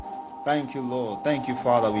Thank you, Lord. Thank you,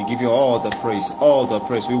 Father. We give you all the praise. All the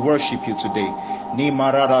praise. We worship you today. Ni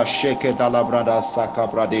marada sheke dalabrada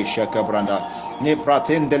sakabrade sheke branda. Ne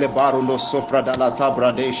pratendele barulo sofra dala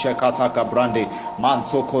tabrade shekataka brande.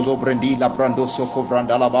 Manto kolobrendi la brando soko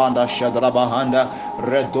vranda la banda shadra bahanda.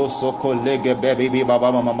 Redo soko lege baby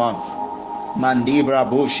baba mama. Mandibra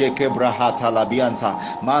Bosheke Brahata Labianta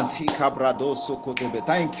Mantika Bradoso Kotebe.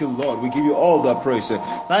 Thank you, Lord. We give you all the praise.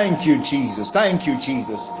 Thank you, Jesus. Thank you,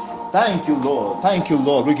 Jesus. Thank you, Lord. Thank you,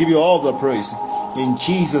 Lord. We give you all the praise. In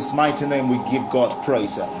Jesus' mighty name, we give God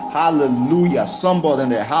praise. Hallelujah. Somebody in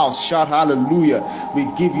the house, shout hallelujah. We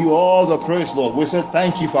give you all the praise, Lord. We say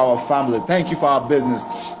thank you for our family. Thank you for our business.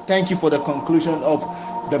 Thank you for the conclusion of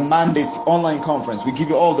the Mandates online conference. We give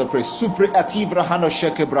you all the praise. Supre ativra hano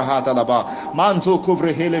sheke brahata laba. Manto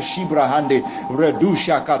kubre hele shibra hande.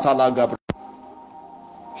 Redusha katalaga.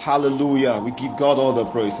 Hallelujah. We give God all the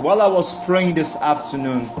praise. While I was praying this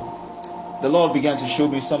afternoon, the Lord began to show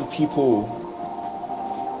me some people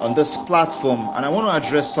on this platform, and I want to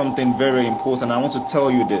address something very important. I want to tell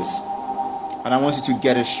you this, and I want you to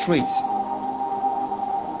get it straight.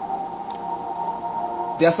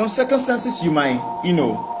 There are some circumstances you might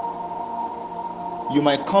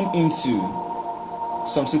come into,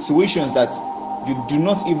 some situations that you do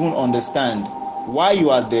not even understand why you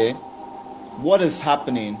are there, what is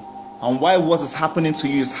happening, and why what is happening to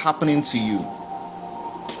you is happening to you.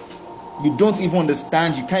 You don't even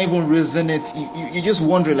understand. You can't even reason it. You just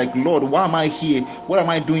wonder, like, Lord, why am I here? What am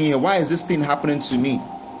I doing here? Why is this thing happening to me?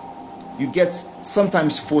 You get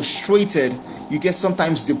sometimes frustrated. You get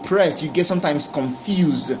sometimes depressed. You get sometimes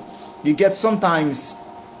confused. You get sometimes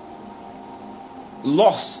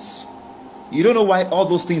lost. You don't know why all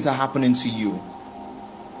those things are happening to you.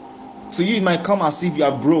 To you, it might come as if you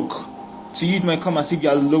are broke. To you, it might come as if you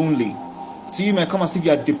are lonely. To you, it might come as if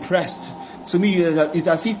you are depressed. To me, it's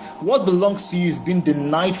as if what belongs to you is being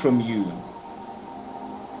denied from you.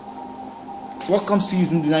 What comes to you is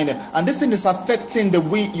being denied. And this thing is affecting the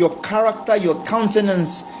way your character, your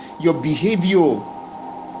countenance, your behavior.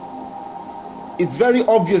 It's very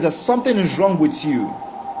obvious that something is wrong with you.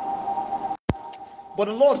 But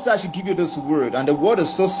the Lord said I should give you this word, and the word is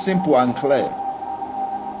so simple and clear.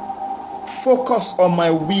 Focus on my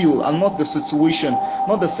will and not the situation,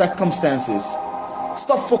 not the circumstances.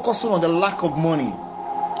 Stop focusing on the lack of money.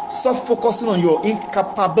 Stop focusing on your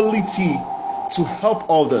incapability to help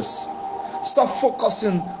others. Stop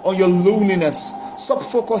focusing on your loneliness. Stop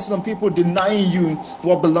focusing on people denying you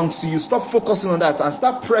what belongs to you. Stop focusing on that and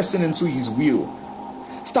start pressing into His will.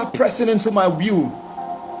 Start pressing into my will.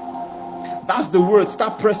 That's the word.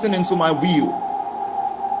 Start pressing into my will.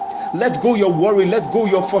 Let go your worry. Let go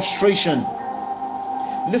your frustration.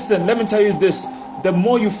 Listen, let me tell you this. The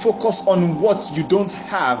more you focus on what you don't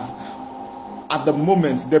have at the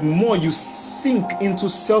moment, the more you sink into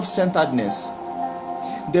self-centeredness.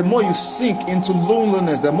 The more you sink into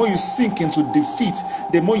loneliness, the more you sink into defeat,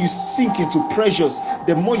 the more you sink into pressures,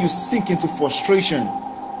 the more you sink into frustration.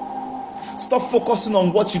 Stop focusing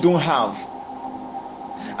on what you don't have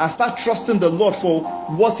and start trusting the Lord for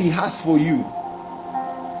what He has for you.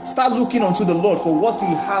 Start looking unto the Lord for what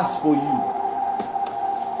He has for you.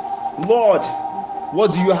 Lord,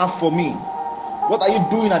 what do you have for me? What are you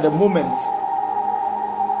doing at the moment?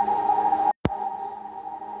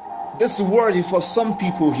 This word is for some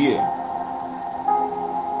people here.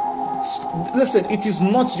 Listen, it is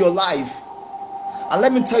not your life. And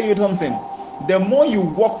let me tell you something. The more you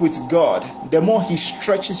walk with God, the more He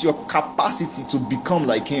stretches your capacity to become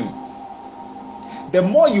like Him. The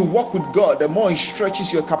more you walk with God, the more He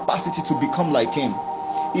stretches your capacity to become like Him.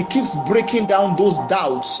 He keeps breaking down those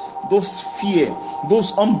doubts, those fear,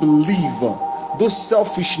 those unbelief, those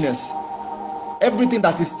selfishness, everything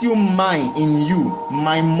that is still mine in you,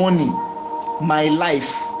 my money, my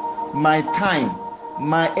life, my time,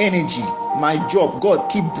 my energy, my job. God,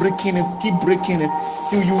 keep breaking it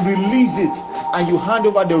till you release it and you hand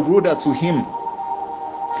over the rudder to Him,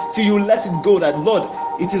 till you let it go, that Lord,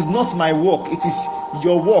 it is not my work, it is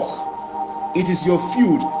your work. It is your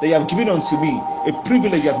field that you have given unto me, a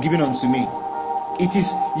privilege you have given unto me. It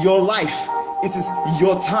is your life, it is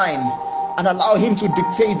your time, and allow Him to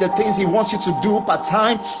dictate the things He wants you to do part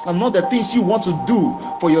time and not the things you want to do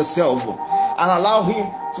for yourself, and allow Him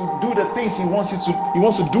to do the things He wants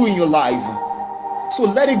to do in your life. So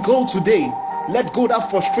let it go today. Let go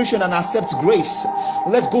that frustration and accept grace.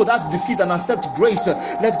 Let go that defeat and accept grace.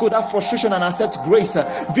 Let go that frustration and accept grace.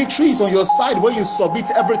 Victory is on your side when you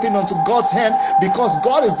submit everything unto God's hand, because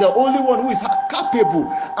God is the only one who is capable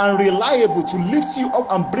and reliable to lift you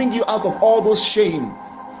up and bring you out of all those shame.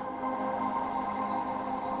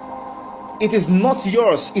 It is not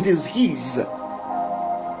yours, it is His.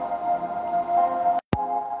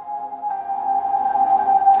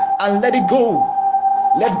 And let it go.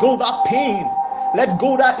 Let go that pain. Let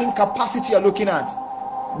go that incapacity you're looking at.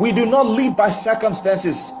 We do not live by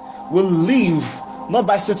circumstances. We live not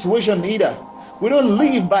by situation either. We don't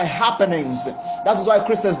live by happenings. That is why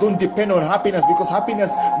Christians don't depend on happiness, because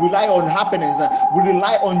happiness rely on happiness. We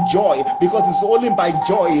rely on joy, because it's only by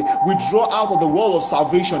joy we draw out of the world of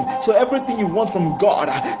salvation. So everything you want from God,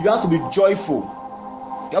 you have to be joyful.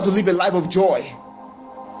 You have to live a life of joy.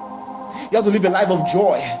 You have to live a life of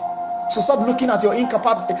joy. So stop looking at your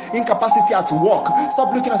incapacity at work.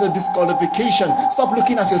 Stop looking at your disqualification. Stop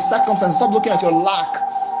looking at your circumstances. Stop looking at your lack.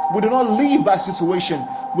 We do not live by situation.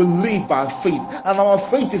 We live by faith. And our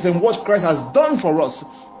faith is in what Christ has done for us,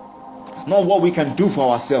 not what we can do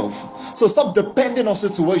for ourselves. So stop depending on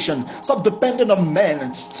situation. Stop depending on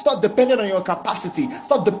men. Stop depending on your capacity.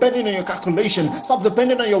 Stop depending on your calculation. Stop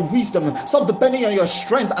depending on your wisdom. Stop depending on your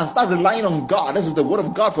strength and start relying on God. This is the word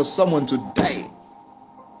of God for someone today.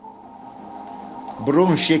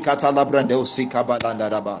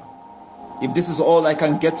 If this is all I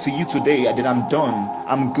can get to you today, then I'm done.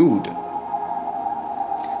 I'm good.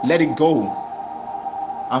 Let it go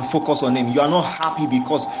and focus on Him. You are not happy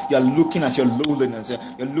because you are looking at your lowliness.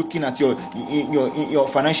 You're looking at your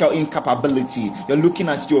financial incapability. You're looking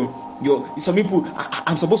at your some people.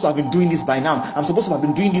 I'm supposed to have been doing this by now. I'm supposed to have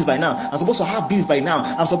been doing this by now. I'm supposed to have this by now.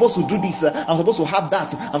 I'm supposed to do this. I'm supposed to have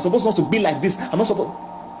that. I'm supposed not to be like this. I'm not supposed.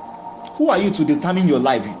 Who are you to determine your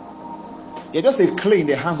life? You're just a clay in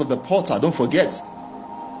the hands of the potter. Don't forget.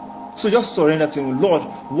 So just surrender to Him. Lord,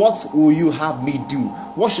 what will you have me do?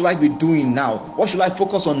 What should I be doing now? What should I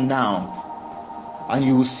focus on now? And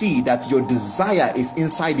you will see that your desire is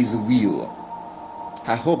inside His will.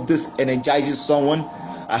 I hope this energizes someone.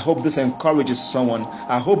 I hope this encourages someone.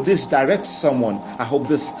 I hope this directs someone. I hope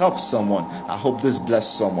this helps someone. I hope this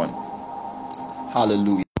blesses someone.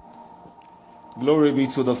 Hallelujah. Glory be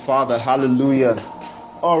to the Father. Hallelujah.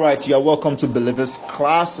 All right, you are welcome to Believers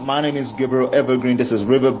Class. My name is Gabriel Evergreen. This is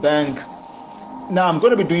Riverbank. Now, I'm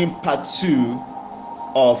going to be doing part 2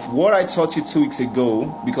 of what I taught you 2 weeks ago,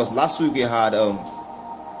 because last week we had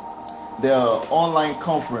the online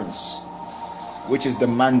conference, which is the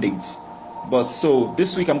mandate. But so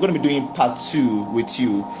this week I'm going to be doing part 2 with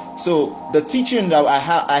you. So the teaching that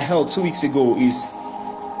I held 2 weeks ago is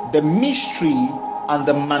the mystery and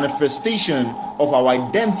the manifestation of our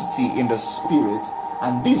identity in the Spirit.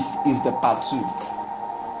 And this is the part 2.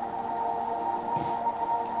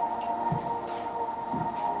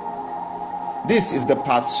 This is the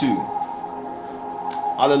part 2.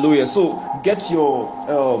 Hallelujah. So get your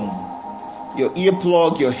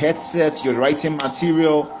earplug, your headset, your writing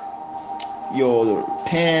material, your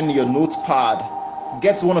pen, your notepad.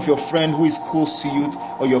 Get one of your friends who is close to you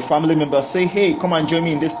or your family member. Say, hey, come and join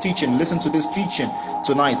me in this teaching. Listen to this teaching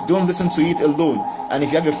tonight. Don't listen to it alone. And if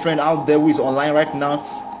you have a friend out there who is online right now,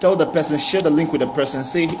 tell the person, share the link with the person.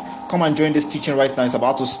 Say, come and join this teaching right now. It's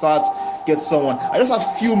about to start. Get someone. I just have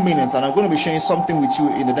a few minutes and I'm going to be sharing something with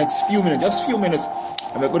you in the next few minutes. Just a few minutes.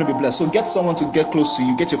 And we're going to be blessed. So get someone to get close to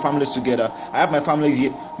you. Get your families together. I have my family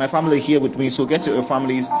here with me. So get your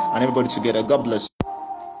families and everybody together. God bless you.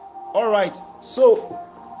 All right, so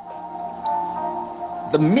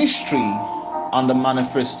the mystery and the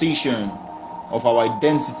manifestation of our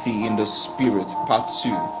identity in the Spirit, part 2.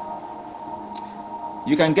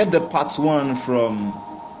 You can get the part 1 from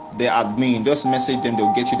the admin. Just message them,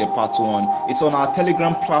 they'll get you the part 1. It's on our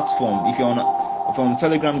Telegram platform. If you're on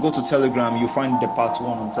Telegram, go to Telegram, you'll find the part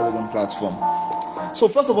 1 on Telegram platform. So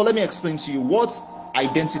first of all, let me explain to you what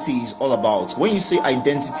identity is all about. When you say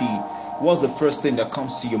identity, what's the first thing that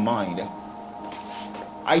comes to your mind?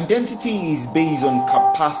 Identity is based on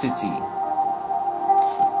capacity.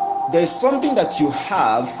 There's something that you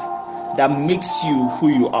have that makes you who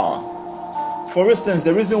you are. For instance,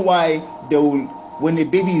 the reason why when a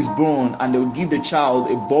baby is born and they'll give the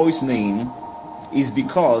child a boy's name is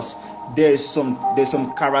because there's some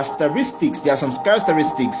characteristics. There are some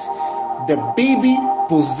characteristics the baby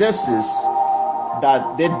possesses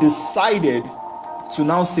that they decided to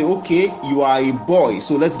now say, okay, you are a boy,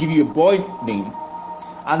 so let's give you a boy name.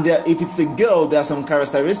 And if it's a girl, there are some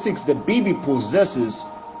characteristics the baby possesses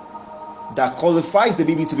that qualifies the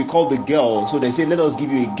baby to be called a girl. So they say, let us give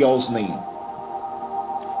you a girl's name.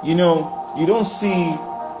 You know, you don't see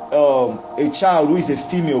a child who is a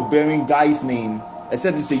female bearing guy's name,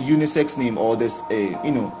 except it's a unisex name or there's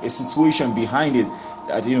a situation behind it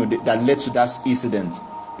that that led to that incident.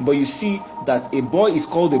 But you see that a boy is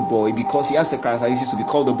called a boy because he has the characteristics to be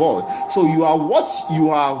called a boy. So you are what you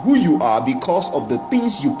are, who you are, because of the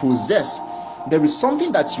things you possess There is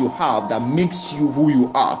something that you have that makes you who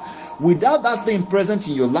you are. Without that thing present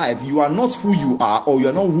in your life, you are not who you are, or you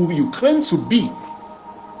are not who you claim to be.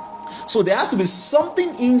 So there has to be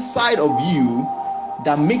something inside of you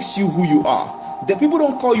that makes you who you are. The people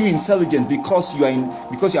don't call you intelligent because you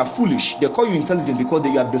are foolish. They call you intelligent because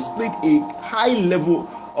you have displayed a high level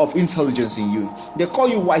of intelligence in you. They call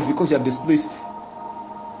you wise because you have displayed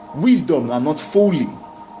wisdom and not folly.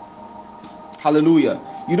 Hallelujah.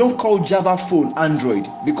 You don't call Java phone Android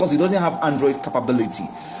because it doesn't have Android's capability.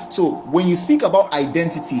 So when you speak about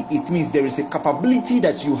identity, it means there is a capability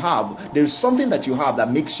that you have. There is something that you have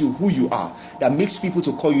that makes you who you are, that makes people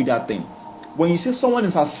to call you that thing. When you say someone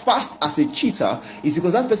is as fast as a cheetah, it's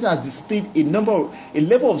because that person has displayed a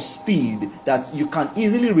level of speed that you can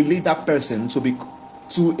easily relate that person to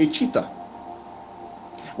a cheetah.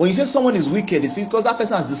 When you say someone is wicked, it's because that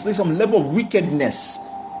person has displayed some level of wickedness.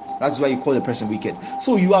 That's why you call the person wicked.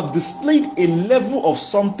 So you have displayed a level of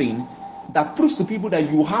something that proves to people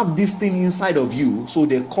that you have this thing inside of you, so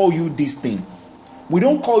they call you this thing. We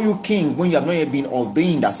don't call you king when you have not yet been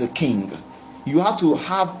ordained as a king. You have to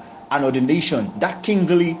have an ordination, that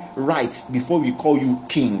kingly right, before we call you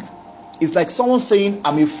king. It's like someone saying,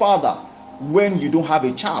 I'm a father, when you don't have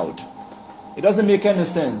a child. It doesn't make any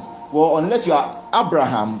sense. Well, unless you are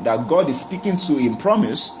Abraham that God is speaking to in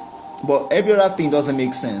promise, but every other thing doesn't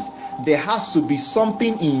make sense. There has to be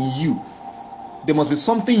something in you. There must be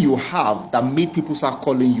something you have that made people start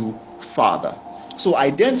calling you father. So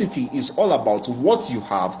identity is all about what you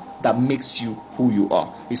have that makes you who you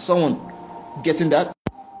are. Is someone getting that?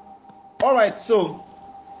 All right, so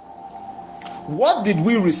what did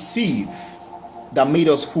we receive that made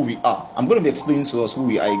us who we are? I'm going to be explaining to us who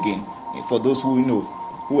we are again, for those who know,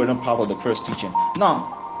 who are not part of the first teaching.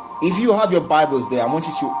 Now, if you have your Bibles there, I want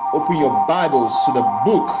you to open your Bibles to the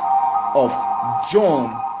book of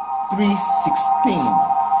John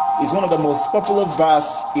 3:16. It's one of the most popular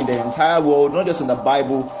verses in the entire world, not just in the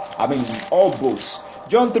Bible, I mean in all books.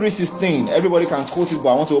 John 3:16, everybody can quote it, but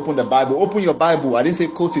I want to open the Bible. Open your Bible. I didn't say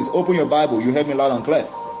quote it. Open your Bible. You heard me loud and clear.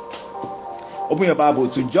 Open your Bible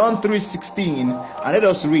to John 3:16 and let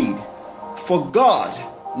us read. For God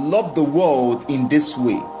loved the world in this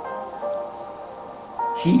way.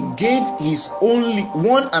 He gave his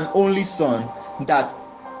one and only Son, that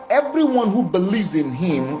everyone who believes in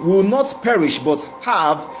him will not perish but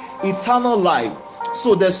have eternal life.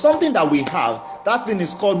 So there's something that we have. That thing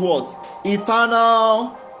is called what?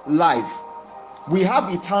 Eternal life. We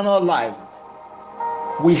have eternal life.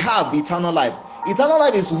 We have eternal life. Eternal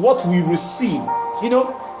life is what we receive. You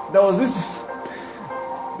know, there was this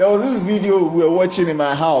video we were watching in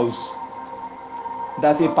my house,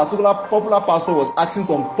 that a particular popular pastor was asking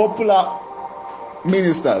some popular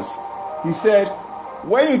ministers. He said,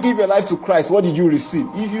 when you give your life to Christ, what did you receive?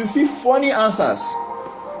 If you see funny answers,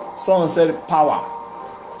 someone said power,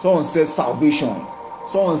 someone said salvation,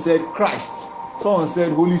 someone said Christ, someone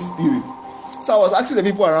said Holy Spirit. So I was asking the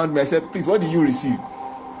people around me, I said, please, what did you receive?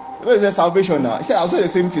 What is that salvation now? He said, I'll say the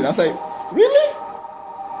same thing. I was like, really?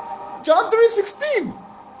 John 3:16,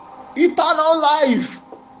 eternal life.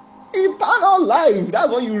 Eternal life. That's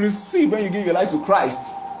what you receive when you give your life to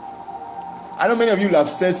Christ. I know many of you have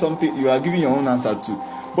said something, you are giving your own answer to,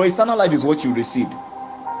 but eternal life is what you received.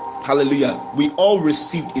 Hallelujah. We all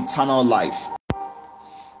received eternal life.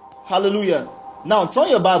 Hallelujah. Now turn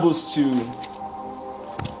your Bibles to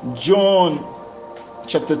John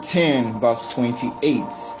chapter 10 verse 28.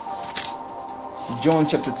 John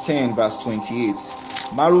chapter 10 verse 28.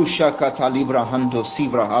 Marusha kata libra hando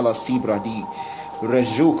sibra ala sibra di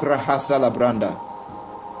rejukra hasala branda.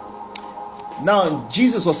 Now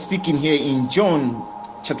Jesus was speaking here in John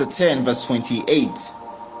chapter 10 verse 28.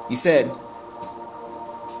 He said,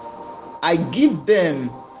 I give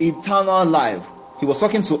them eternal life. He was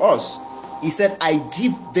talking to us. He said, I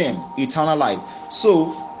give them eternal life.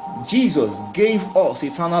 So Jesus gave us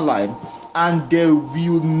eternal life, and they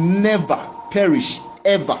will never perish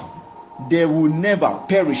ever. They will never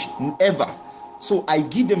perish ever. So I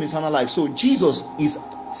give them eternal life. So Jesus is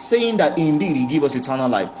saying that indeed he gave us eternal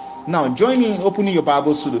life. Now join me in opening your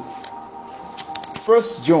Bibles to the 1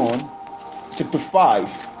 John chapter 5.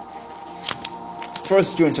 1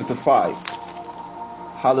 John chapter 5.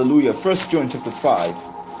 Hallelujah. 1 John chapter 5.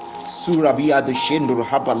 Surabia de Shendur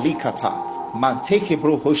Habalikata. Manteke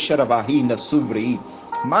bro Hosharabahinda Suvri.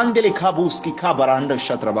 Mandele Kabuski Kabaranda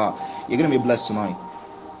Shatraba. You're going to be blessed tonight.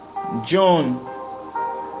 John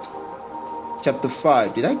chapter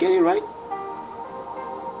 5. Did I get it right?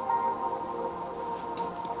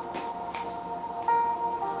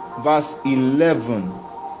 Verse 11.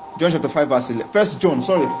 John chapter 5 verse 11. 1 John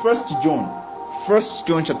 5 First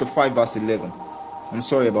John chapter 5 verse 11. I'm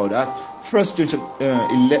sorry about that. First John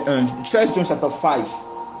chapter 5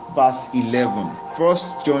 verse 11.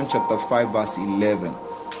 First John chapter 5 verse 11.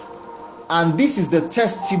 And this is the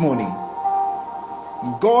testimony.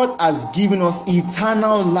 God has given us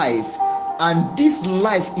eternal life, and this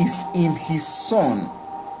life is in his Son.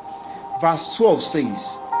 Verse 12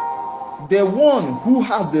 says, the one who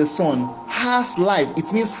has the Son has life.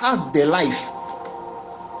 It means has the life.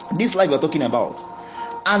 This life we're talking about.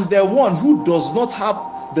 And the one who does not have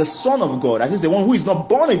the Son of God, that is the one who is not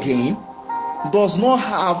born again, does not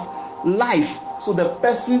have life. So the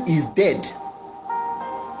person is dead.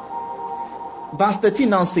 Verse 13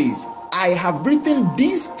 now says, I have written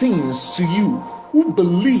these things to you who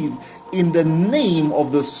believe in the name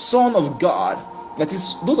of the Son of God, that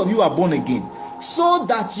is, those of you who are born again, so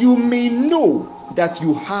that you may know that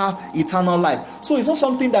you have eternal life. So it's not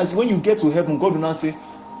something that when you get to heaven, God will not say,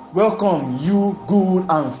 welcome, you good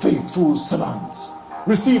and faithful servants.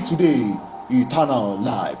 Receive today eternal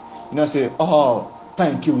life. You know, say, oh,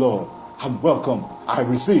 thank you, Lord. I'm welcome. I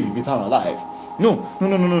receive eternal life. No.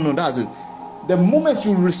 That's it. The moment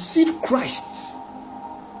you receive Christ,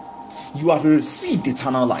 you have received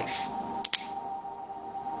eternal life.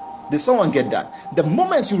 Did someone get that? The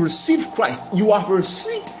moment you receive Christ, you have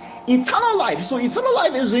received eternal life. So eternal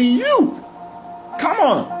life is in you. Come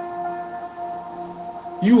on.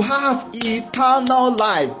 You have eternal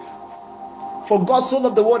life. For God so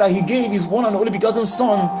loved the world that he gave his one and only begotten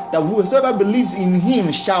Son, that whosoever believes in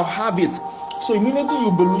him shall have it. So immediately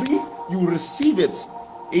you believe, you receive it.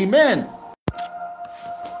 Amen.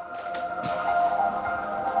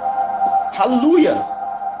 Hallelujah.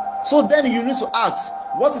 So then you need to ask,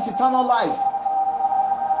 what is eternal life?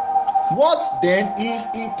 What then is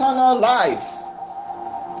eternal life?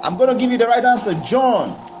 I'm going to give you the right answer.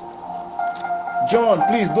 John,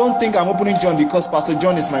 please don't think I'm opening John because Pastor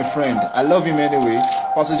John is my friend. I love him anyway.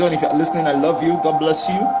 Pastor John, if you're listening, I love you. God bless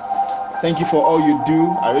you. Thank you for all you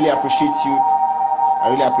do. I really appreciate you.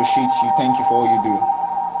 Thank you for all you do.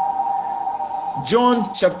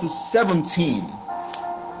 John chapter 17.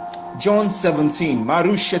 John 17. Now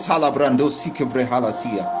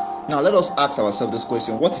let us ask ourselves this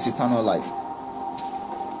question. What is eternal life?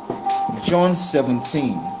 John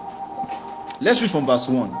 17. Let's read from verse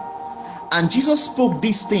 1. And Jesus spoke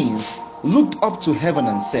these things, looked up to heaven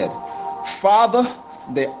and said, Father,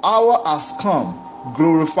 the hour has come.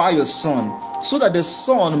 Glorify your Son, so that the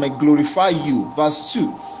Son may glorify you. Verse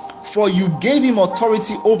 2. For you gave him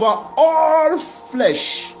authority over all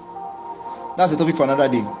flesh. That's the topic for another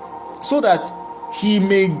day. So that he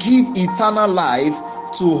may give eternal life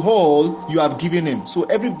to all you have given him. So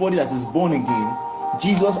everybody that is born again,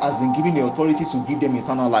 Jesus has been given the authority to give them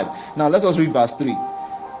eternal life. Now let us read verse 3.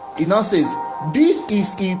 It now says, this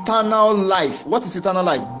is eternal life. What is eternal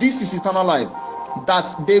life? This is eternal life,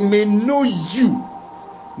 that they may know you,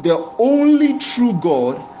 the only true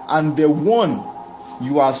God, and the one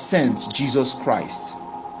you have sent, Jesus Christ.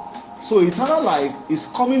 So eternal life is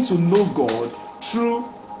coming to know God through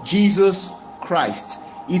Jesus Christ.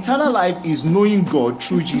 Eternal life is knowing God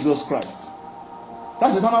through Jesus Christ.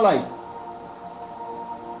 That's eternal life.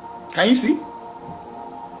 Can you see?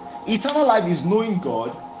 Eternal life is knowing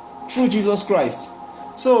God through Jesus Christ.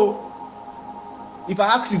 So if I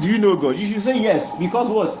ask you, do you know God? You should say yes, because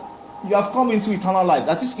what? You have come into eternal life.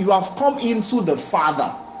 That is, you have come into the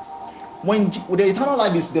Father. When the eternal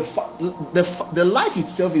life is the life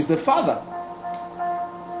itself is the Father.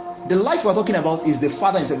 The life we're talking about is the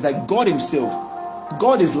Father himself, like God himself.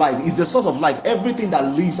 God is life, is the source of life. Everything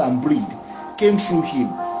that lives and breathes came through him.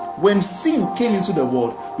 When sin came into the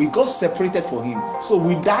world, we got separated from him. So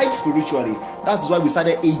we died spiritually. That's why we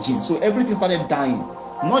started aging. So everything started dying.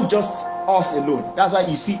 Not just us alone. That's why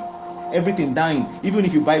you see everything dying. Even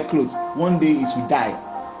if you buy clothes, one day it will die.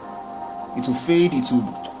 It will fade, it will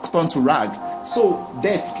turn to rag. So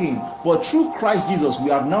death came. But through Christ Jesus,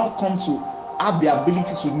 we have now come to have the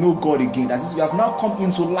ability to know God again. That is, we have now come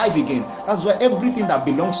into life again. That's why everything that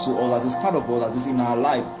belongs to us, that is part of us, that is in our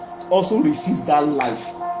life, also receives that life.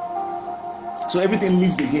 So everything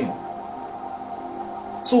lives again.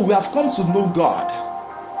 So we have come to know God.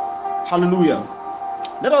 Hallelujah.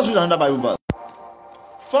 Let us read another Bible verse.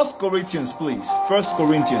 1 Corinthians, please. 1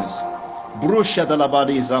 Corinthians.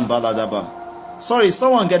 Sorry,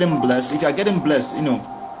 someone getting blessed. If you are getting blessed,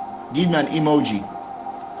 give me an emoji.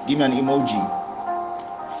 Give me an emoji.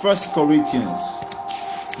 1 Corinthians.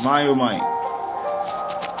 My oh my.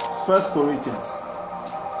 1 Corinthians.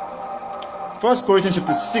 1 Corinthians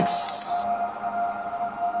chapter 6.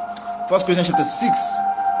 1 Corinthians chapter 6.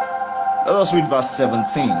 Let us read verse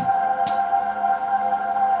 17.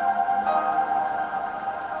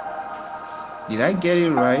 Did I get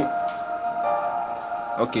it right?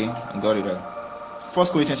 Okay, I got it right. 1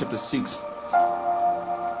 Corinthians chapter 6.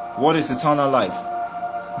 What is eternal life?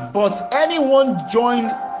 But anyone joined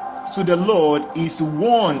to the Lord is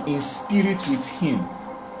one in spirit with him.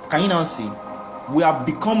 Can you now see? We have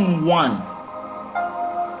become one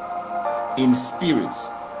in spirit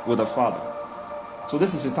with the Father. So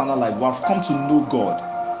this is eternal life. We have come to know God.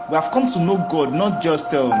 We have come to know God, not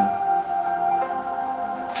just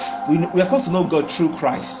we have come to know God through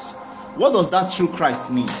Christ. What does that through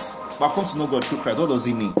Christ mean? We have come to know God through Christ. What does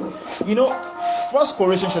it mean? You know, 1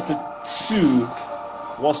 Corinthians chapter 2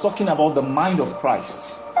 was talking about the mind of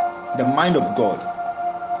Christ, the mind of God.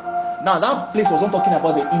 Now that place wasn't talking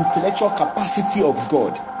about the intellectual capacity of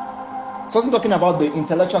God. It wasn't talking about the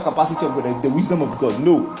intellectual capacity of God, the wisdom of God.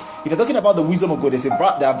 No. If you're talking about the wisdom of God,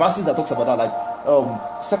 there are verses that talks about that, like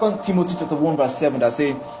 2 Timothy chapter 1 verse 7 that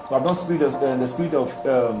say, "We have not the spirit of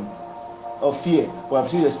fear, we have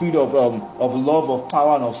seen the spirit of love, of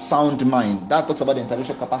power, and of sound mind." That talks about the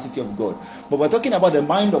intellectual capacity of God. But we're talking about the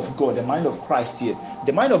mind of God, the mind of Christ here.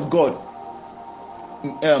 The mind of God,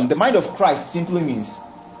 the mind of Christ simply means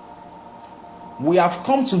we have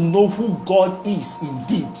come to know who God is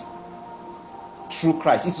indeed through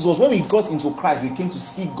Christ. It was when we got into Christ we came to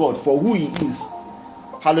see God for who He is.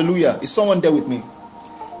 Hallelujah. Is someone there with me?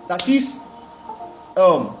 That is,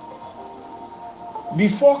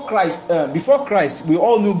 before Christ, we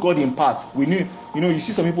all knew God in part. We knew, you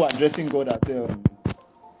see some people addressing God as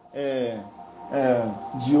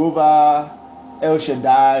Jehovah El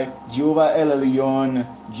Shaddai, Jehovah El Elyon,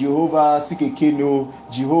 Jehovah Sikekeno,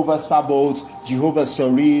 Jehovah Sabaoth, Jehovah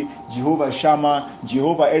Sori, Jehovah Shammah,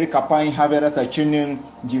 Jehovah Erikapain Havera Tachinin,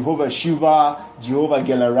 Jehovah Shiva, Jehovah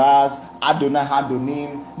Gelaraz, Adonai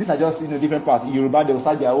Hadonim. These are just different parts. In Yoruba they will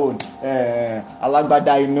start their own.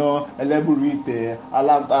 Alagbadaino, Eleburite,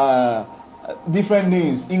 different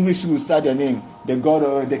names. English will start their name. The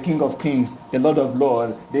God, the King of Kings, the Lord of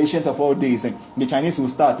Lords, the Ancient of all days. The Chinese will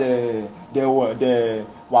start the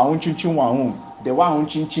Wahun Chin Chin Wahun, the Wahun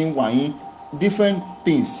Chin Chin Wahin, different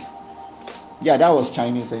things. Yeah, that was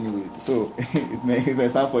Chinese anyway. So it may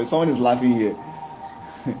sound for someone is laughing here.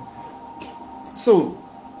 So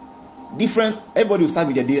different. Everybody will start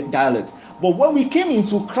with their dialects. But when we came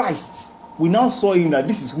into Christ, we now saw Him that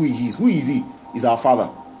this is who He is. Who is He? He's our Father.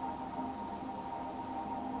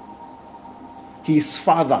 His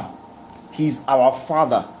Father. He's our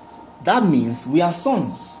Father. That means we are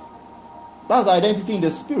sons. That's our identity in the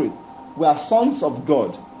Spirit. We are sons of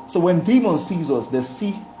God. So when demons sees us, they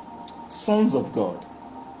see sons of God.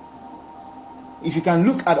 If you can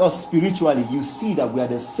look at us spiritually, you see that we are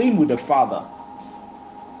the same with the Father.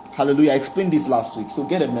 Hallelujah. I explained this last week, so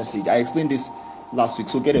get a message. I explained this last week,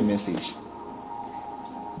 so get a message.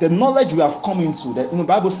 The knowledge we have come into, that the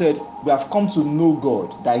Bible said we have come to know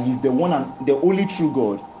God, that He's the one and the only true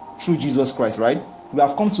God through Jesus Christ, right? We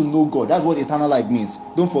have come to know God. That's what eternal life means.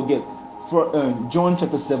 Don't forget, for John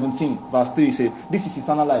chapter 17 verse 3 says, this is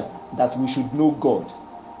eternal life, that we should know God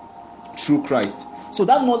through Christ. So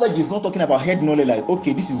that knowledge is not talking about head knowledge, like,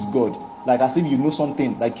 okay, this is God, like as if you know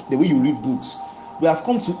something, like the way you read books. We have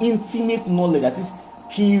come to intimate knowledge, that is,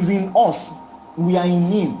 He is in us, we are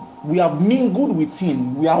in Him, we have mingled with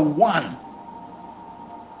Him, we are one.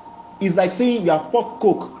 It's like saying you have poured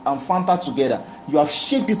Coke and Fanta together, you have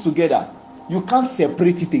shaked it together, you can't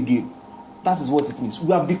separate it again. That is what it means.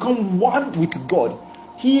 We have become one with God.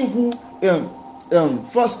 He who 1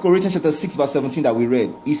 Corinthians chapter 6 verse 17 that we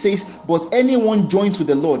read, he says, but anyone joined to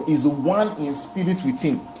the Lord is one in spirit with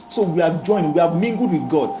Him. So we are joined, we are mingled with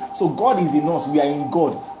God. So God is in us, we are in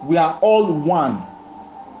God, we are all one.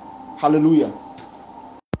 Hallelujah.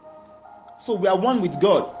 So we are one with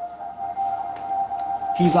God.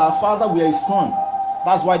 He's our Father, we are His Son.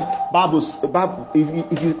 That's why the Bible,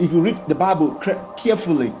 if you read the Bible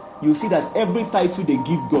carefully, you see that every title they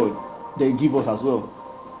give God, they give us as well.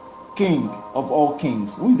 King of all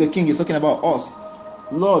kings. Who is the King? He's talking about us.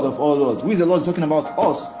 Lord of all lords. Who is the Lord? He's talking about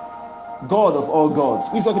us. God of all gods.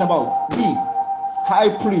 Who is talking about? We. High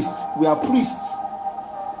priest. We are priests.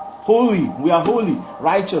 Holy. We are holy.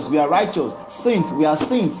 Righteous. We are righteous. Saints. We are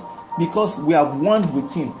saints. Because we are one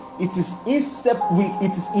with Him. It is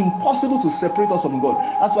impossible to separate us from God.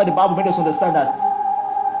 That's why the Bible made us understand that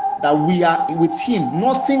we are with Him.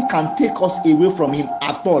 Nothing can take us away from Him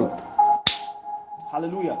at all.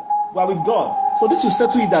 Hallelujah. We are with God. So this will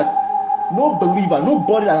settle it that no believer,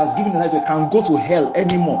 nobody that has given the life can go to hell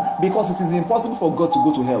anymore, because it is impossible for God to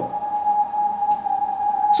go to hell.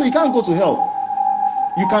 So you can't go to hell.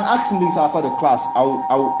 You can ask me later after the class.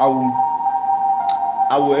 I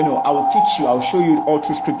I will teach you, I'll show you all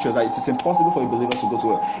through scriptures that it is impossible for a believer to go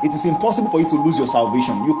to hell. It is impossible for you to lose your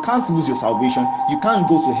salvation. You can't lose your salvation. You can't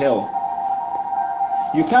go to hell.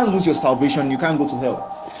 You can't lose your salvation. You can't go to hell.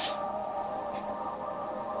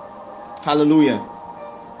 Hallelujah.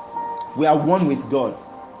 We are one with God.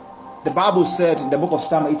 The Bible said in the book of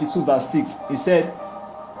Psalm 82 verse 6, it said,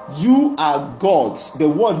 you are gods. The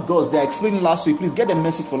word gods, they are explaining last week. Please get the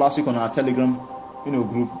message for last week on our Telegram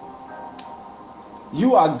group.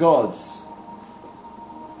 You are gods.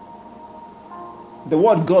 The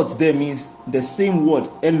word gods there means the same word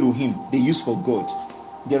Elohim they use for God.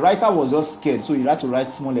 The writer was just scared, so he had to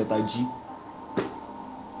write small letter G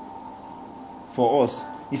for us.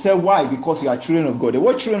 He said, why? Because you are children of God. The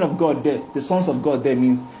word children of God there, the sons of God there,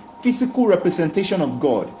 means physical representation of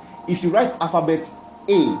God. If you write alphabet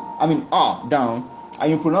R down, and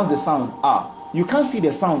you pronounce the sound R, you can't see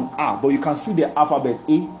the sound R, but you can see the alphabet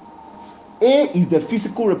A. A is the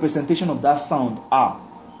physical representation of that sound R.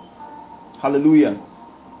 Hallelujah.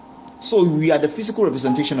 So we are the physical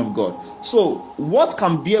representation of God. So what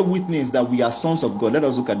can bear witness that we are sons of God? Let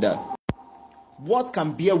us look at that. What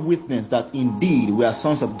can bear witness that indeed we are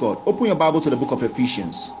sons of God? Open your Bible to the book of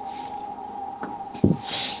Ephesians.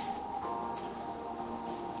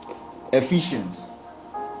 Ephesians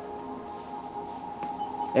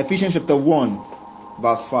chapter 1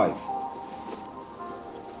 verse 5.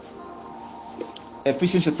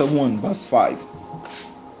 Ephesians chapter 1 verse 5.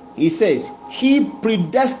 He says, he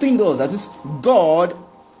predestined us, that is, God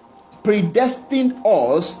predestined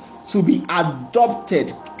us to be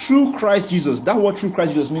adopted through Christ Jesus. That what through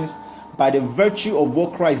Christ Jesus means, by the virtue of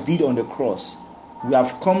what Christ did on the cross, we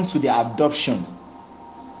have come to the adoption.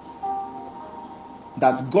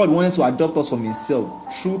 That God wanted to adopt us from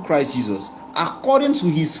himself through Christ Jesus, according to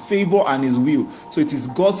his favor and his will. So it is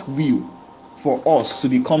God's will for us to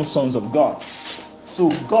become sons of God. So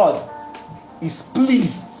God is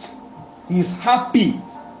pleased, he is happy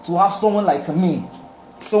to have someone like me,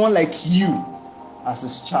 someone like you as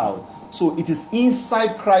his child. So it is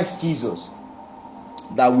inside Christ Jesus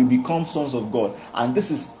that we become sons of God. And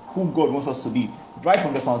this is who God wants us to be right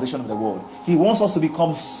from the foundation of the world. He wants us to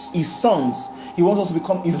become his sons. He wants us to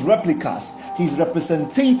become his replicas, his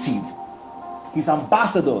representative, his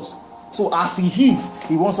ambassadors. So as he is,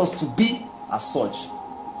 he wants us to be as such.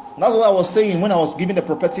 That's what I was saying when I was giving the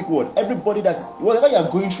prophetic word. Everybody whatever you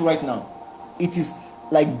are going through right now, it is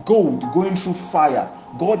like gold going through fire.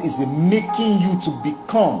 God is making you to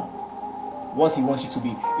become what he wants you to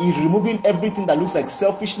be. He's removing everything that looks like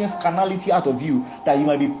selfishness, carnality out of you, that you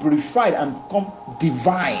might be purified and become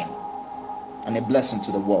divine and a blessing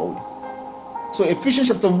to the world. So Ephesians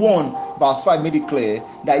chapter 1 verse 5 made it clear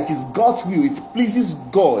that it is God's will, it pleases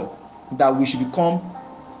God that we should become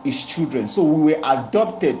his children. So we were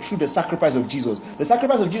adopted through the sacrifice of Jesus. The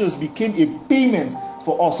sacrifice of Jesus became a payment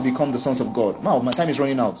for us to become the sons of God. Now my time is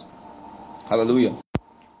running out. Hallelujah.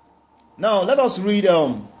 Now let us read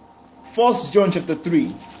 1 John chapter 3.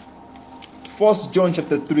 1 John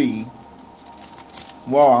chapter 3.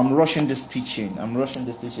 Wow, I'm rushing this teaching and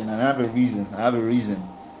I have a reason.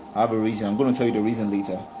 I'm going to tell you the reason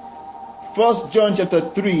later. 1 John chapter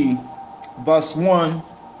 3 verse 1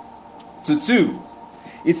 to 2.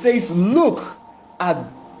 It says, look at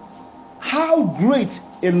how great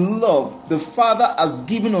a love the Father has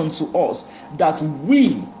given unto us, that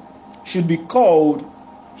we should be called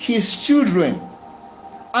his children.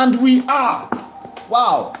 And we are.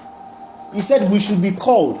 Wow. He said we should be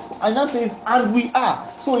called. And that says, and we are.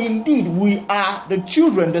 So indeed, we are the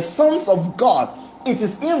children, the sons of God. It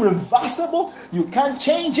is irreversible. You can't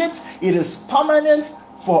change it. It is permanent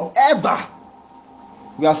forever.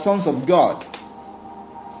 We are sons of God.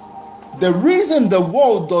 The reason the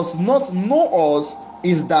world does not know us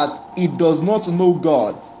is that it does not know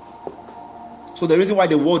God. So the reason why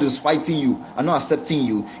the world is fighting you and not accepting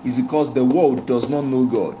you is because the world does not know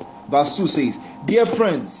God. Verse 2 says, dear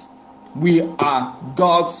friends, we are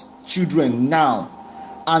God's children now,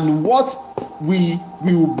 and what we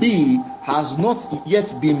will be has not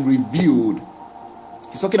yet been revealed.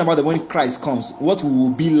 He's talking about when Christ comes, what we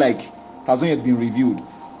will be like has not yet been revealed.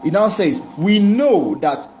 It now says, we know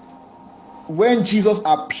that when Jesus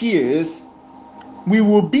appears, we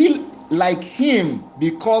will be like him,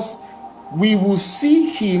 because we will see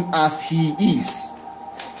him as he is.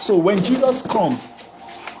 So when Jesus comes,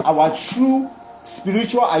 our true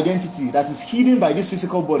spiritual identity that is hidden by this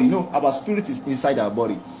physical body, our spirit is inside our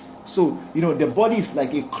body. So the body is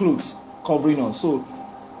like a cloth covering us, so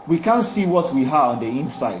we can't see what we are on the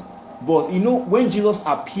inside. But when Jesus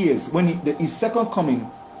appears, when his second coming,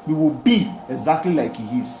 we will be exactly like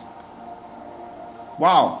he is.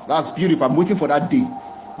 Wow, that's beautiful. I'm waiting for that day.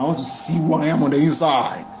 I want to see who I am on the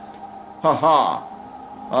inside. Ha ha.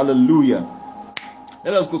 Hallelujah.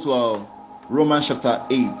 Let us go to Romans chapter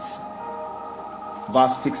 8,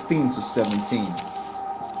 verse 16 to 17.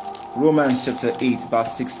 Romans chapter 8,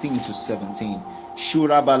 verse 16 to 17.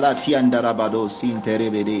 Shura balati andarabado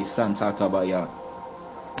sinterebede santa kabaya.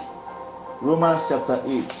 Romans chapter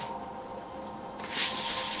 8.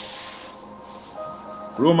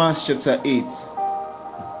 Romans chapter 8,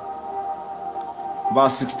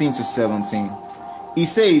 verse 16 to 17. He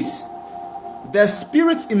says, the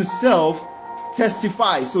Spirit Himself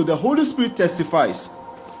testifies. So the Holy Spirit testifies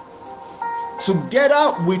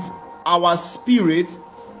together with our spirit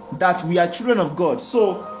that we are children of God.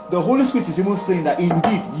 So the Holy Spirit is even saying that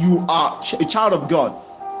indeed you are a child of God.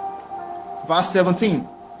 Verse 17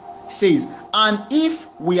 says, and if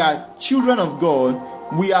we are children of God,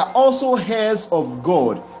 we are also heirs of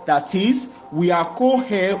God. That is, we are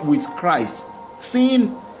co-heir with Christ.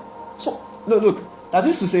 Seeing, so look, that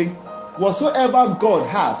is to say, whatsoever God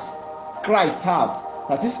has, Christ have.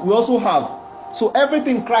 That is, we also have. So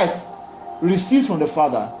everything Christ received from the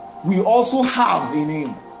Father, we also have in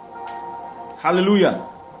Him. Hallelujah.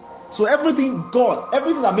 So everything God,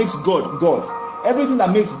 everything that makes God, God, everything that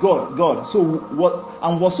makes God, God. So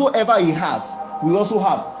whatsoever He has, we also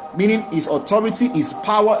have. Meaning His authority, His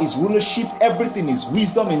power, His rulership, everything, His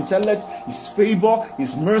wisdom, intellect, His favor,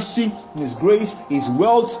 His mercy, His grace, His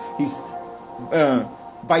wealth, His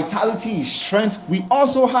vitality, His strength, we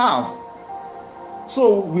also have.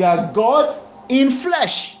 So we are God in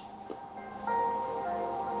flesh.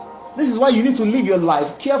 This is why you need to live your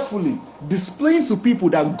life carefully, displaying to people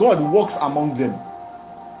that God walks among them.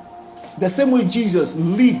 The same way Jesus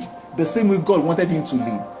lived, the same way God wanted Him to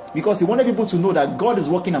live. Because He wanted people to know that God is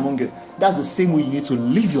working among you. That's the same way you need to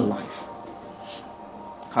live your life.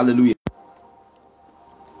 Hallelujah.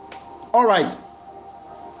 All right.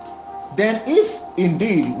 Then if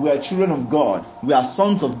indeed we are children of God, we are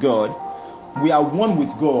sons of God, we are one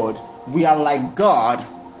with God, we are like God,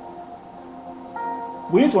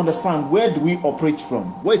 we need to understand, where do we operate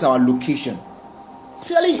from? Where is our location?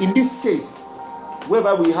 Clearly, in this case,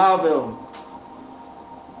 whereby we have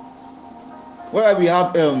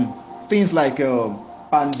things like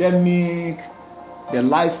pandemic, the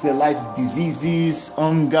light diseases,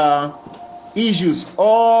 hunger, issues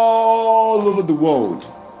all over the world.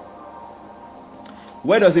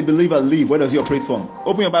 Where does a believer live? Where does he operate from?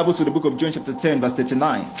 Open your Bibles to the book of John chapter 10, verse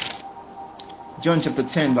 39. John chapter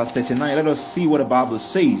 10, verse 39. Let us see what the Bible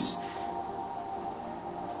says.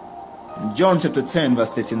 John chapter 10, verse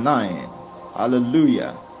 39.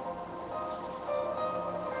 Hallelujah.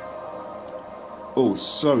 Oh,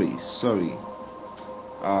 sorry.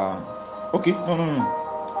 Okay,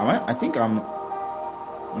 no. I think I'm.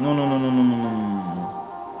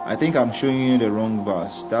 No. I think I'm showing you the wrong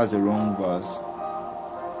verse. That's the wrong verse.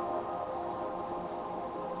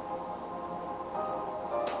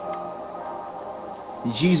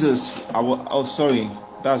 Jesus, sorry,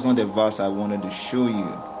 that's not the verse I wanted to show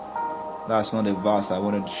you. That's not the verse I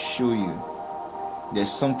wanted to show you.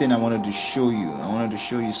 There's something I wanted to show you. I wanted to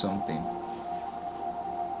show you something.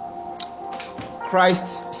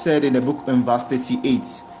 Christ said in the book in verse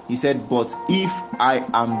 38, He said, but if I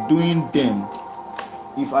am doing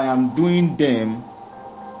them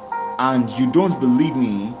and you don't believe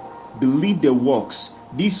me, believe the works.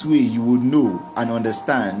 This way you would know and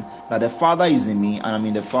understand that the Father is in me and I'm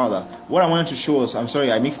in the Father. What I wanted to show us, I'm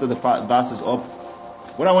sorry, I mixed up the verses up.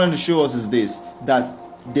 What I wanted to show us is this, that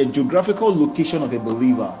the geographical location of a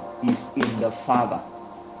believer is in the Father.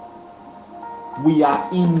 We are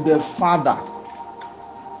in the Father.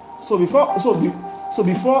 So before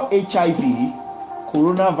HIV,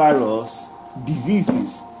 coronavirus,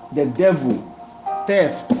 diseases, the devil,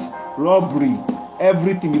 theft, robbery,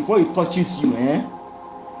 everything, before it touches you,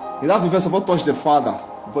 it has to first of all touch the Father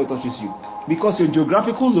before it touches you. Because your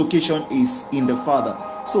geographical location is in the Father.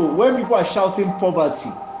 So when people are shouting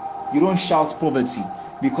poverty, you don't shout poverty,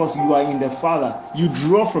 because you are in the Father. You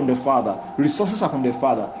draw from the Father. Resources are from the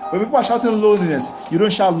Father. When people are shouting loneliness, you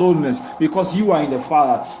don't shout loneliness, because you are in the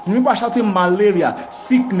Father. When people are shouting malaria,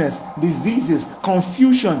 sickness, diseases,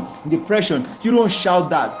 confusion, depression, you don't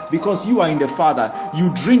shout that, because you are in the Father.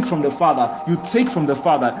 You drink from the Father. You take from the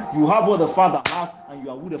Father. You have what the Father has, and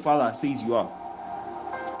you are who the Father says you are.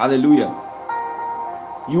 Hallelujah.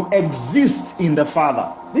 You exist in the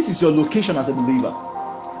Father. This is your location as a believer.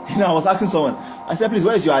 You know, I was asking someone, I said, please,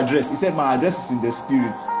 where is your address? He said, my address is in the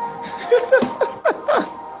Spirit.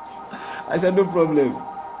 I said, no problem.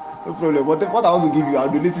 What I want to give you, I'll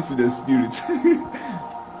relate it to the Spirit.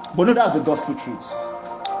 But no, that's the gospel truth.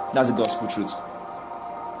 That's the gospel truth.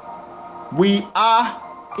 We are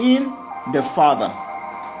in the Father.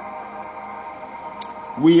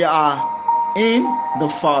 We are in the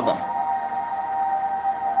Father.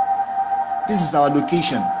 This is our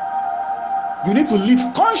location. You need to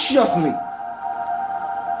live consciously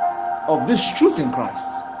of this truth in Christ,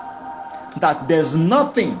 that there's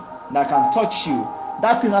nothing that can touch you.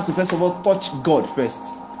 That thing has to first of all touch God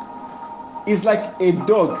first. It's like a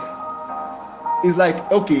dog. It's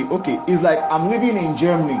like, okay. It's like I'm living in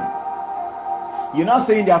Germany. You're not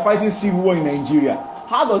saying they are fighting civil war in Nigeria.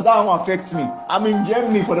 How does that one affect me? I'm in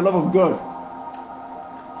Germany, for the love of God.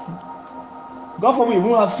 God forbid we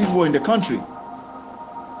won't have civil war in the country.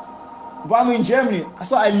 But I'm in Germany,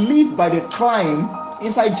 so I live by the climb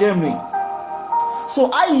inside Germany. So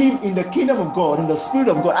I live in the kingdom of God, in the spirit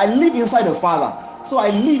of God. I live inside the Father. So I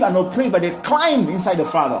live and operate by the climb inside the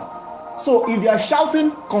Father. So if they are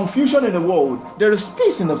shouting confusion in the world, there is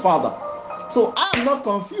peace in the Father. So I am not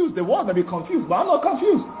confused. The world may be confused, but I'm not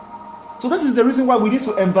confused. So this is the reason why we need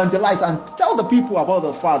to evangelize and tell the people about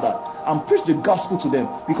the Father and preach the gospel to them,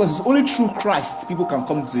 because it's only through Christ people can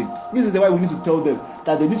come to it. This is the way we need to tell them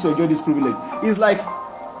that they need to enjoy this privilege. It's like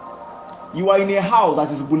you are in a house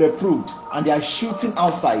that is bulletproof and they are shooting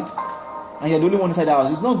outside and you're the only one inside the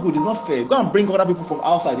house. It's not good. It's not fair. Go and bring other people from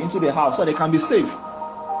outside into the house so they can be safe.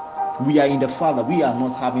 We are in the Father. We are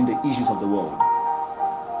not having the issues of the world.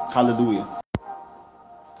 Hallelujah.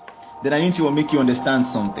 Then I need to make you understand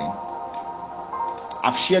something.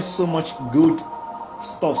 I've shared so much good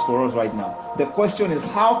stuff for us right now. The question is,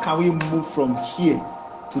 how can we move from here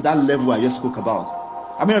to that level I just spoke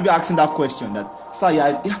about? I'm going to be asking that question. That, sir,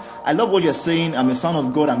 I love what you're saying. I'm a son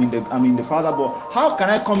of God. I'm in the Father. But how can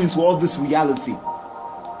I come into all this reality?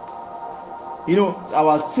 You know,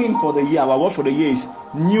 our theme for the year, our word for the year is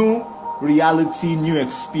new reality, new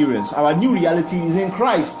experience. Our new reality is in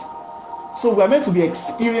Christ. So we are meant to be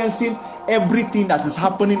experiencing everything that is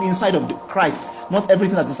happening inside of Christ, not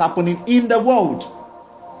everything that is happening in the world.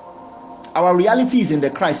 Our reality is in the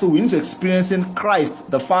Christ, so we need to experience in Christ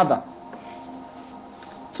the Father.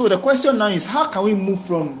 So the question now is, how can we move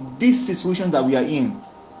from this situation that we are in,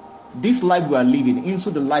 this life we are living,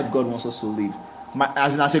 into the life God wants us to live?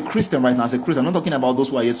 As a Christian right now, as a Christian, I'm not talking about those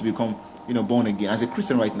who are yet to become, born again. As a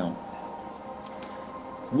Christian right now,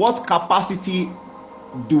 what capacity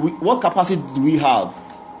do we have,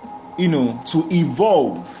 to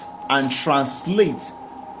evolve and translate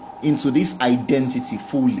into this identity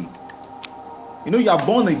fully? You are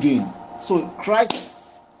born again, so Christ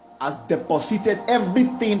has deposited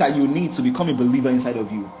everything that you need to become a believer inside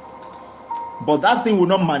of you. But that thing will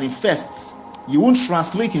not manifest. You won't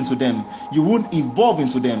translate into them. You won't evolve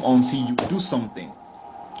into them until you do something.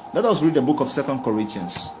 Let us read the book of 2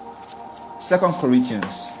 Corinthians. 2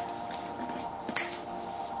 Corinthians.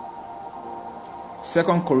 2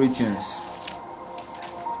 Corinthians.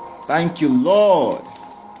 Thank you, Lord.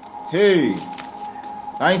 Hey.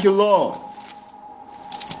 Thank you, Lord.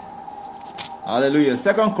 Hallelujah.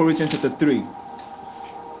 2 Corinthians chapter 3.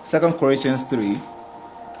 2 Corinthians 3.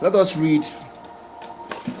 Let us read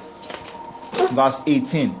verse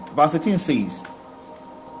 18. Verse 18 says,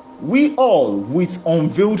 we all with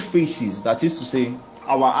unveiled faces, that is to say,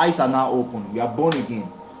 our eyes are now open. We are born again.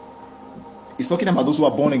 It's talking about those who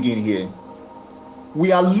are born again here.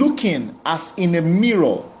 We are looking as in a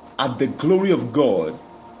mirror at the glory of God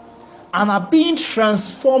and are being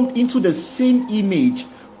transformed into the same image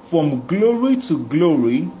from glory to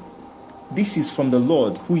glory. This is from the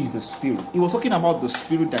Lord, who is the Spirit. He was talking about the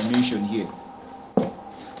spirit dimension here.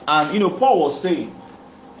 And Paul was saying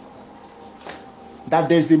that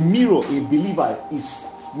there's a mirror a believer is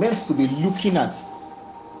meant to be looking at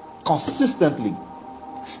consistently,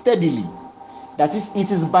 steadily. That is,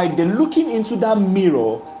 it is by the looking into that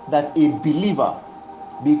mirror that a believer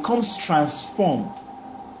becomes transformed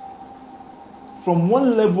from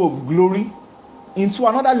one level of glory into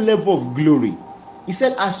another level of glory. He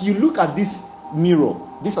said, as you look at this mirror,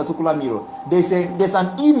 this particular mirror, there's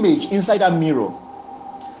an image inside that mirror.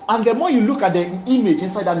 And the more you look at the image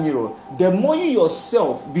inside that mirror, the more you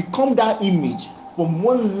yourself become that image from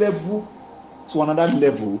one level to another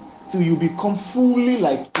level till you become fully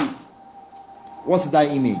like it. What's that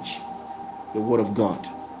image? The Word of God.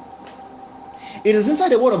 It is inside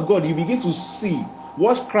the Word of God you begin to see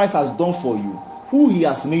what Christ has done for you, who He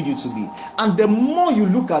has made you to be. And the more you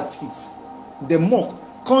look at it, the more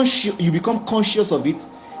you become conscious of it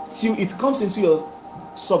till it comes into your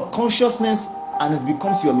subconsciousness and it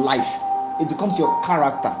becomes your life. It becomes your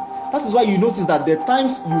character. That is why you notice that the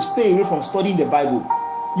times you stay away from studying the Bible,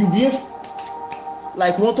 you behave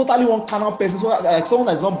like one carnal person, like someone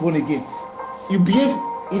that is not born again. You behave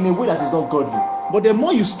in a way that is not godly. But the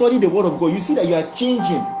more you study the word of God, you see that you are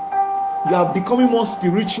changing. You are becoming more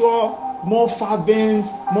spiritual, more fervent,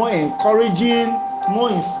 more encouraging,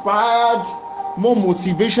 more inspired, more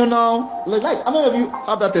motivational. Like how many of you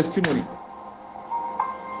have that testimony?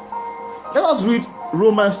 Let us read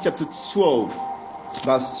Romans chapter 12,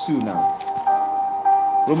 verse 2 now.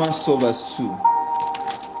 Romans 12, verse 2.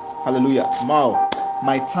 Hallelujah. Wow.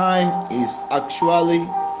 My time is actually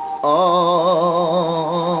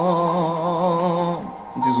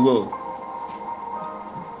it is well.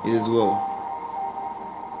 It is well.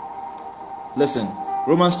 Listen,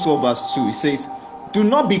 Romans 12, verse 2. It says, do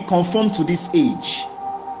not be conformed to this age.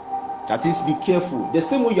 That is, be careful. The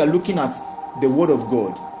same way you are looking at the word of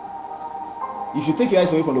God. If you take your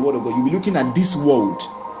eyes away from the word of God, you'll be looking at this world.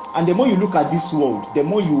 And the more you look at this world, the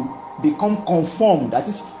more you become conformed. That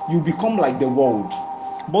is, you become like the world.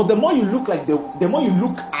 But the more you look like the more you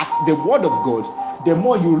look at the word of God, the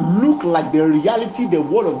more you look like the reality the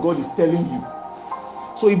word of God is telling you.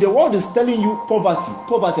 So if the world is telling you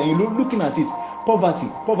poverty, and you're looking at it, poverty.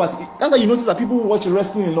 That's why you notice that people who watch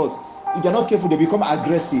wrestling a lot, if they're not careful, they become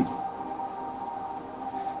aggressive.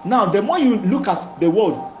 Now, the more you look at the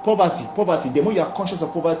word poverty, the more you are conscious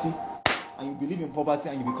of poverty, and you believe in poverty,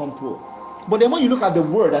 and you become poor. But the more you look at the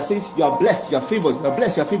word that says you are blessed, you are favored, you are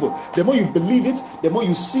blessed, you are favored, the more you believe it, the more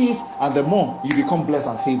you see it, and the more you become blessed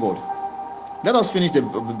and favored. Let us finish the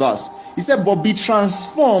verse. He said, but be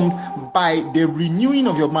transformed by the renewing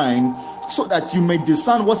of your mind, so that you may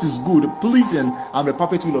discern what is good, pleasing, and the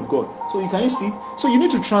perfect will of God. So you see? So you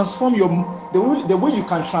need to transform the way you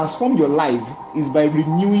can transform your life is by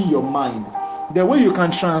renewing your mind. The way you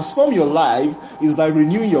can transform your life is by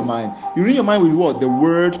renewing your mind. You renew your mind with what? The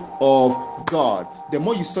word of God. The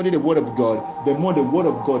more you study the word of God, the more the word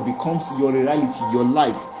of God becomes your reality, your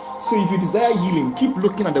life. So if you desire healing, keep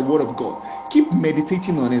looking at the word of God. Keep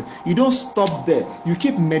meditating on it. You don't stop there. You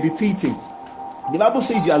keep meditating. The Bible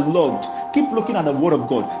says you are loved. Keep looking at the word of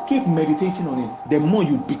God. Keep meditating on it. The more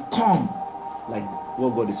you become like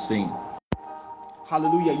what God is saying.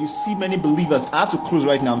 Hallelujah. You see many believers. I have to close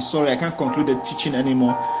right now. I'm sorry, I can't conclude the teaching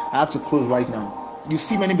anymore. I have to close right now. You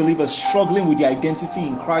see many believers struggling with their identity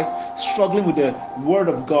in Christ, struggling with the word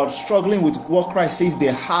of God, struggling with what Christ says they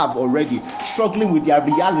have already, struggling with their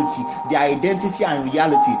reality, their identity and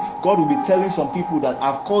reality. God will be telling some people that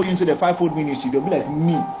I've called you into the fivefold ministry. They'll be like,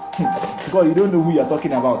 me. God, you don't know who you're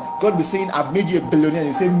talking about. God will be saying, I've made you a billionaire.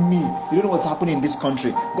 You say, me. You don't know what's happening in this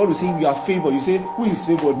country. God will say, you are favored. You say, who is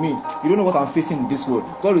favored? Me. You don't know what I'm facing in this world.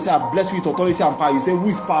 God will say, I've blessed you with authority and power. You say, who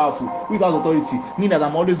is powerful? Who has authority? Me that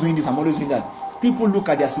I'm always doing this, I'm always doing that. People look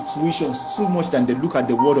at their situations so much than they look at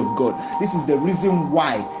the word of God. This is the reason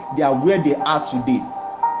why they are where they are today.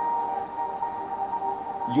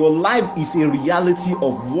 Your life is a reality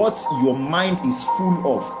of what your mind is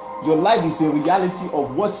full of. Your life is a reality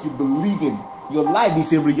of what you believe in. Your life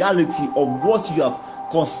is a reality of what you have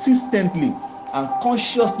consistently and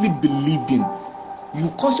consciously believed in.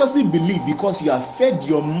 You consciously believe because you have fed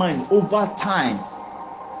your mind over time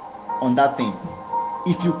on that thing.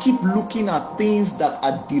 If you keep looking at things that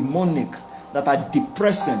are demonic, that are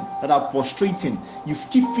depressing, that are frustrating, you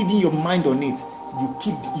keep feeding your mind on it,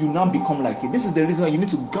 you now become like it. This is the reason why you need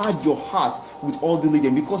to guard your heart with all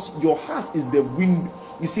diligence, because your heart is the wind.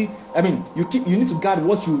 You see, you need to guard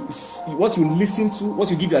what you listen to, what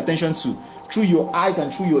you give your attention to, through your eyes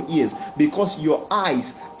and through your ears, because your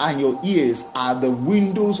eyes and your ears are the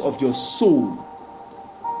windows of your soul,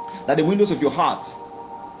 they're the windows of your heart.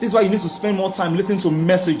 This is why you need to spend more time listening to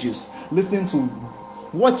messages,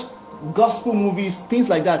 watch gospel movies, things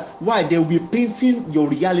like that. Why? They will be painting your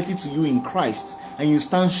reality to you in Christ, and you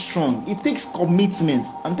stand strong. It takes commitment.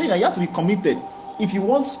 I'm telling you, you have to be committed. If you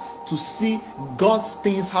want to see God's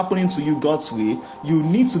things happening to you God's way, you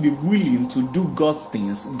need to be willing to do God's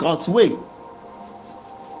things God's way.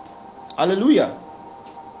 Hallelujah.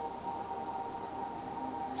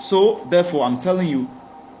 So therefore, I'm telling you,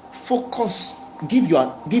 focus. Give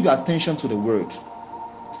your attention to the word.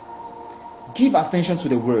 Give attention to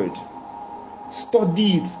the word.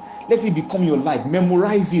 Study it. Let it become your life.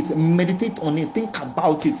 Memorize it. Meditate on it. Think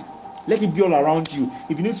about it. Let it be all around you.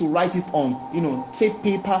 If you need to write it on, take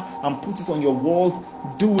paper and put it on your wall,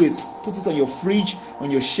 do it. Put it on your fridge, on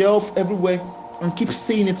your shelf, everywhere, and keep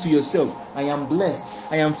saying it to yourself. I am blessed.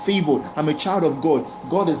 I am favored. I'm a child of God.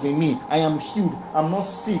 God is in me. I am healed. I'm not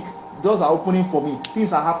sick. Doors are opening for me.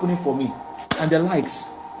 Things are happening for me. And the likes.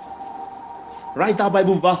 Write out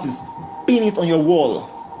Bible verses, pin it on your wall,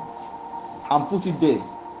 and put it there,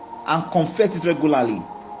 and confess it regularly,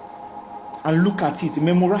 and look at it,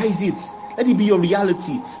 memorize it. Let it be your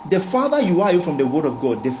reality. The farther you are from the word of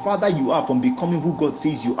God, the farther you are from becoming who God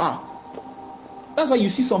says you are. That's why you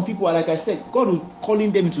see some people, like I said, God will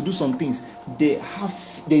calling them to do some things. There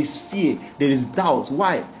is fear, there is doubt.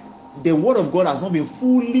 Why? The word of God has not been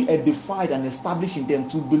fully edified and established in them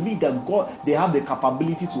to believe that they have the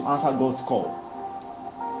capability to answer God's call.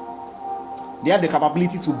 They have the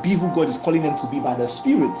capability to be who God is calling them to be by the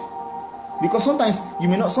Spirit. Because sometimes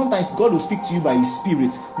God will speak to you by His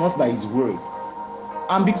Spirit, not by His word.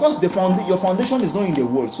 And because your foundation is not in the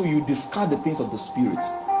word, so you discard the things of the Spirit.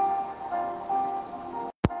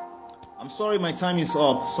 I'm sorry my time is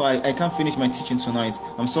up, so I can't finish my teaching tonight.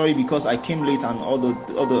 I'm sorry because I came late and all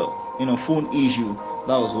the phone issue.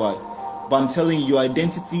 That was why. But I'm telling you, your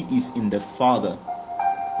identity is in the Father.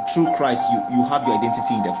 Through Christ, you have your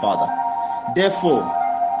identity in the Father. Therefore,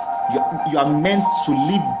 you are meant to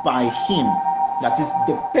live by Him. That is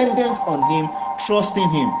dependent on Him, trusting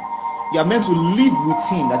Him. You are meant to live with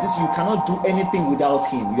Him. That is, you cannot do anything without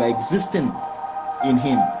Him. You are existing in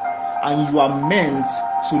Him. And you are meant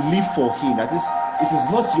to live for Him. That is, it is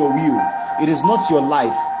not your will. It is not your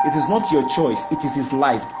life. It is not your choice. It is His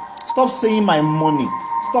life. Stop saying my money.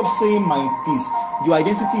 Stop saying my this. Your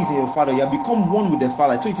identity is in your Father. You have become one with the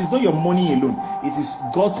Father. So it is not your money alone. It is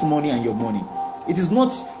God's money and your money. It is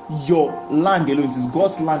not your land alone. It is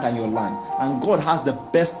God's land and your land. And God has the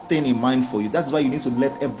best thing in mind for you. That's why you need to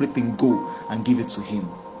let everything go and give it to Him.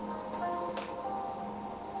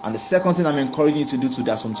 And the second thing I'm encouraging you to do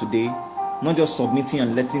from today, not just submitting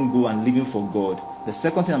and letting go and living for God. The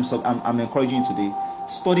second thing I'm encouraging you today,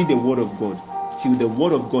 study the Word of God till the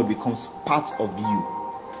Word of God becomes part of you.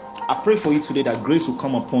 I pray for you today that grace will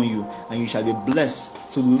come upon you and you shall be blessed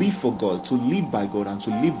to live for God, to live by God, and to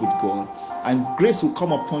live with God. And grace will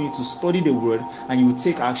come upon you to study the Word, and you will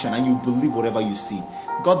take action and you believe whatever you see.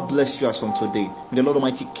 God bless you as from today. May the Lord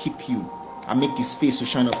Almighty keep you and make His face to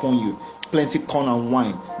shine upon you. Plenty corn and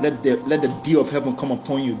wine. Let the dew of heaven come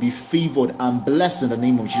upon you. Be favored and blessed in the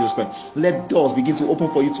name of Jesus Christ. Let doors begin to open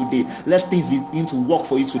for you today. Let things begin to work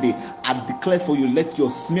for you today. I declare for you, let your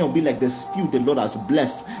smell be like the spew the Lord has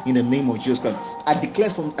blessed in the name of Jesus Christ. I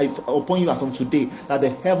declare upon you as from today that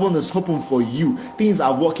the heaven is open for you. Things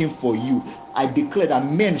are working for you. I declare that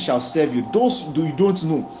men shall serve you. Those you don't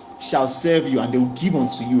know shall serve you, and they will give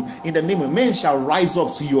unto you. In the name of men shall rise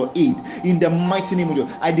up to your aid. In the mighty name of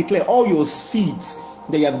Jesus, I declare all your seeds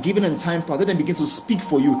that you have given in time past, let them begin to speak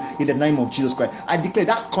for you in the name of Jesus Christ. I declare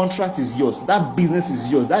that contract is yours, that business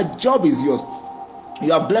is yours, that job is yours.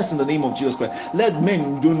 You are blessed in the name of Jesus Christ. Let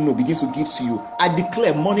men you don't know begin to give to you. I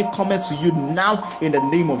declare money cometh to you now in the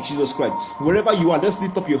name of Jesus Christ. Wherever you are, just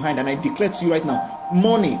lift up your hand and I declare to you right now,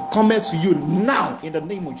 money cometh to you now in the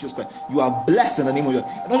name of Jesus Christ. You are blessed in the name of Jesus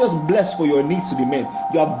Christ. Not just blessed for your needs to be met.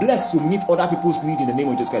 You are blessed to meet other people's needs in the name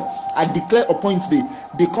of Jesus Christ. I declare upon you today,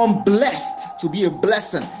 become blessed to be a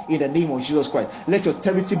blessing in the name of Jesus Christ. Let your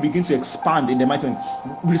territory begin to expand in the mighty name.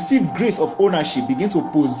 Receive grace of ownership. Begin to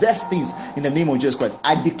possess things in the name of Jesus Christ.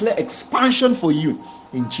 I declare expansion for you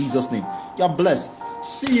in Jesus' name. You are blessed.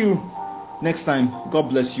 See you next time. God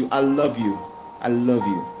bless you. I love you. I love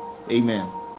you. Amen.